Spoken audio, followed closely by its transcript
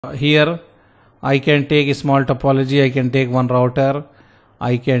Here I can take a small topology, I can take one router,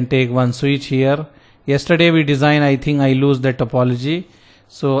 I can take one switch here. Yesterday we designed, I think I lose that topology.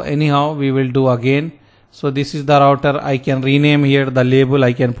 So anyhow we will do again. So this is the router. I can rename here the label.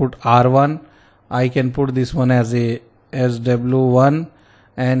 I can put R1. I can put this one as a SW1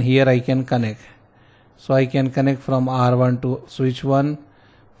 and here I can connect. So I can connect from R1 to switch 1,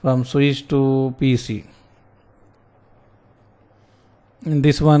 from switch to PC. In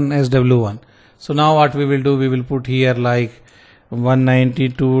this one SW1. So now what we will do, we will put here like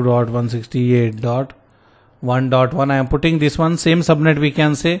 192.168.1.1. I am putting this one, same subnet we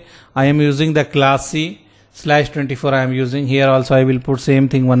can say. I am using the class C/24 I am using. Here also I will put same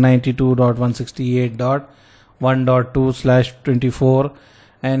thing 192.168.1.2/24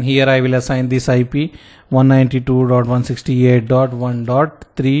 and here I will assign this IP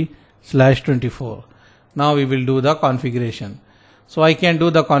 192.168.1.3/24. Now we will do the configuration. So I can do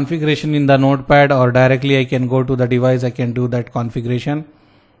the configuration in the notepad or directly I can go to the device. I can do that configuration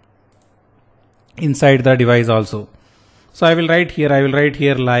inside the device also. So I will write here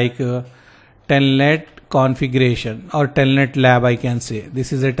like Telnet configuration or Telnet Lab I can say.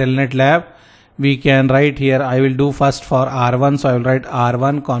 This is a Telnet Lab. We can write here, I will do first for R1. So I will write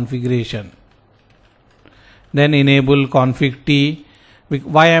R1 configuration. Then enable config T.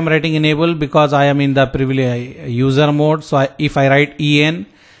 Why I am writing enable? Because I am in the privilege user mode. So if I write en,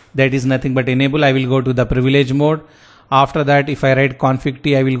 that is nothing but enable. I will go to the privilege mode. After that, if I write config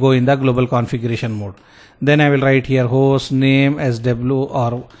T, I will go in the global configuration mode. Then I will write here host name SW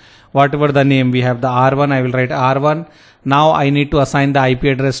or whatever the name we have, the R1. I will write R1. Now I need to assign the IP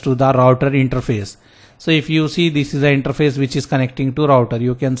address to the router interface. So if you see, this is the interface which is connecting to router.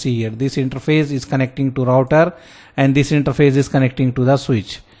 You can see here this interface is connecting to router and this interface is connecting to the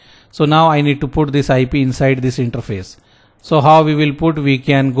switch. So now I need to put this IP inside this interface. So how we will put, we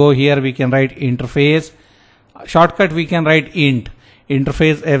can go here, we can write interface. Shortcut we can write int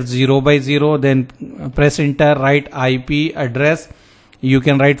interface F0/0, then press enter, write IP address. You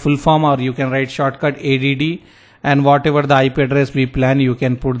can write full form or you can write shortcut ADD. And whatever the IP address we plan, you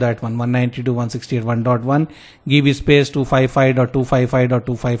can put that one 192.168.1.1. Give space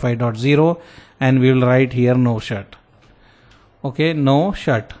 255.255.255.0 and we will write here no shut. Okay, no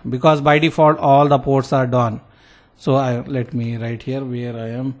shut, because by default all the ports are done. So let me write here where I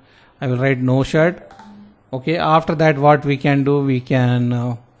am. I will write no shut. Okay, after that what we can do, we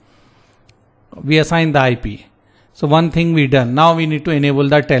can we assign the IP. So one thing we done. Now we need to enable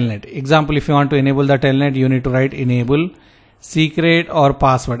the telnet. Example, if you want to enable the telnet, you need to write enable secret or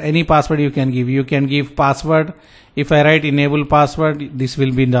password. Any password you can give. You can give password. If I write enable password, this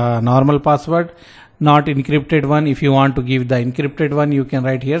will be the normal password, not encrypted one. If you want to give the encrypted one, you can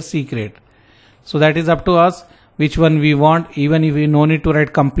write here secret. So that is up to us which one we want. Even if you no need to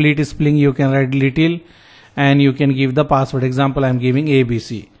write complete spelling, you can write little and you can give the password. Example, I am giving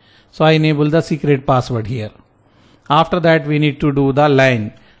ABC. So I enable the secret password here. After that we need to do the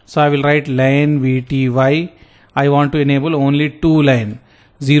line. So I will write line VTY. I want to enable only 2 line,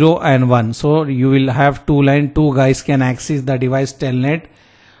 0 and 1. So you will have 2 line, 2 guys can access the device telnet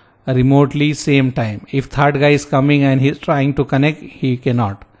remotely same time. If third guy is coming and he is trying to connect, he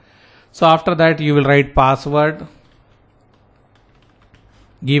cannot. So after that you will write password.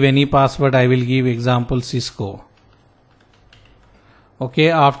 Give any password. I will give example CISCO. Okay,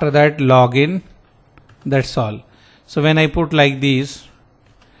 after that login. That's all. So when I put like this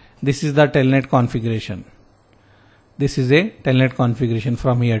is the telnet configuration. This is a telnet configuration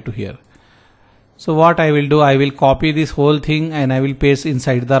from here to here. So what I will do, I will copy this whole thing and I will paste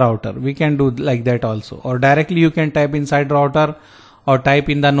inside the router. We can do like that also, or directly you can type inside router or type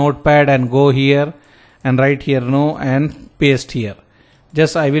in the notepad and go here and write here no and paste here.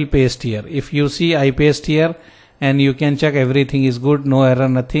 Just I will paste here. If you see, I paste here and you can check everything is good, no error,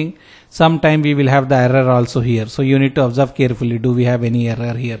 nothing. Sometime we will have the error also here. So you need to observe carefully. Do we have any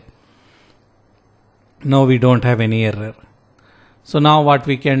error here? No, we don't have any error. So now what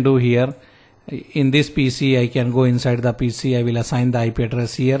we can do here, in this PC, I can go inside the PC. I will assign the IP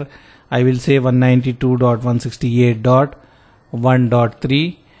address here. I will say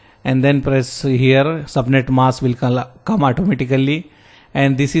 192.168.1.3 and then press here. Subnet mask will come automatically.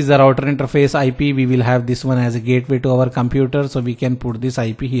 And this is the router interface IP. We will have this one as a gateway to our computer. So we can put this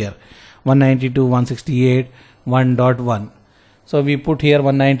IP here 192.168.1.1. So we put here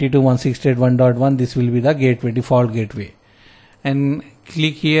 192.168.1.1. This will be the gateway, default gateway. And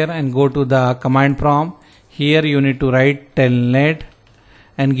click here and go to the command prompt. Here you need to write telnet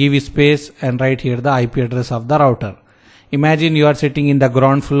and give space and write here the IP address of the router. Imagine you are sitting in the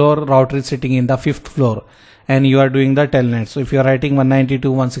ground floor, router is sitting in the 5th floor, and you are doing the telnet. So if you are writing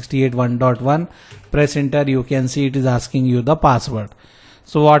 192.168.1.1, press enter, you can see it is asking you the password.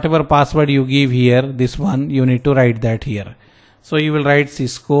 So whatever password you give here, this one you need to write that here. So you will write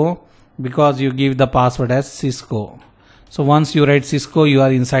Cisco because you give the password as Cisco. So once you write Cisco, you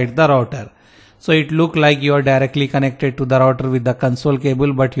are inside the router. So it look like you are directly connected to the router with the console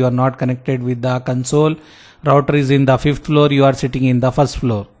cable, but you are not connected with the console. Router is in the 5th floor, you are sitting in the 1st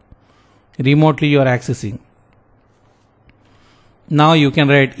floor. Remotely you are accessing. Now you can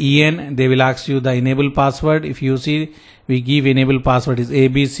write EN, they will ask you the enable password. If you see, we give enable password is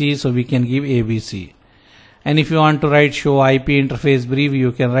ABC, so we can give ABC. And if you want to write show IP interface brief,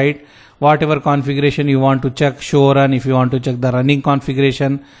 you can write whatever configuration you want to check, show run. If you want to check the running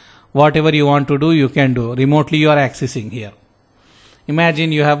configuration, whatever you want to do, you can do. Remotely you are accessing here.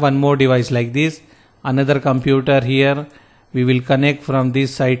 Imagine you have one more device like this, another computer here. We will connect from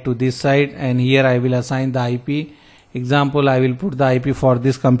this side to this side, and here I will assign the IP. Example, I will put the IP for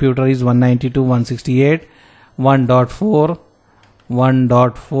this computer is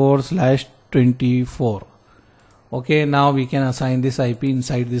 192.168.1.4/24. Okay, now we can assign this IP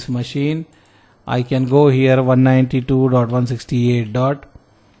inside this machine. I can go here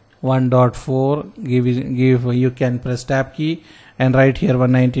 192.168.1.4, give you can press tab key and write here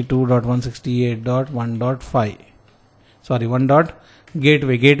 192.168.1.5. Sorry, 1.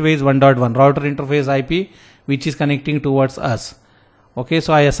 Gateway is 1.1 router interface IP which is connecting towards us. Okay,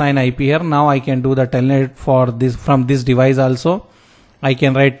 so I assign IP here. Now I can do the telnet for this from this device also. I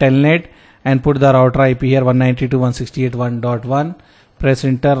can write telnet and put the router IP here 192.168.1.1. Press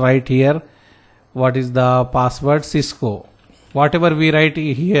enter, write here what is the password, Cisco. Whatever we write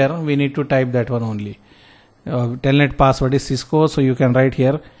here, we need to type that one only. Telnet password is Cisco, so you can write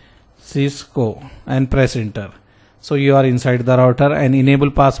here Cisco and press enter. So you are inside the router, and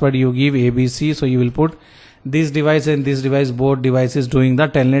enable password you give ABC, so you will put this device and this device, both devices doing the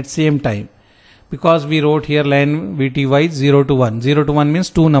telnet same time. Because we wrote here LAN VT wise 0 to 1. 0 to 1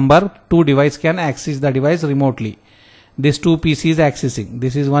 means two device can access the device remotely. This two PC is accessing.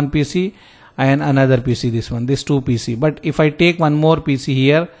 This is one PC and another PC, this one, this two PC. But if I take one more PC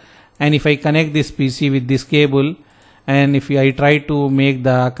here, and if I connect this PC with this cable, and if I try to make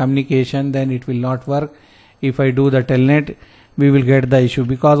the communication, then it will not work. If I do the telnet, we will get the issue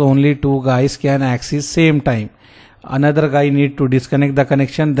because only two guys can access same time. Another guy need to disconnect the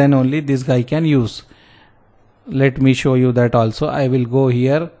connection, then only this guy can use. Let me show you that also. I will go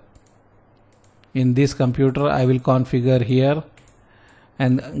here in this computer, I will configure here,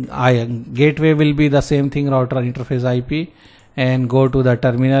 and gateway will be the same thing, router interface IP, and go to the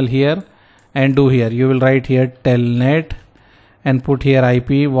terminal here and do here. You will write here telnet and put here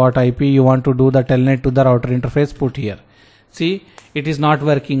IP, what IP you want to do the telnet to the router interface, put here. See, it is not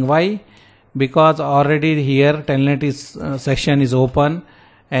working. Why? Because already here telnet is session is open,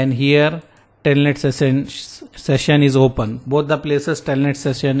 and here telnet session is open. Both the places telnet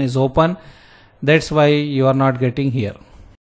session is open. That's why you are not getting here.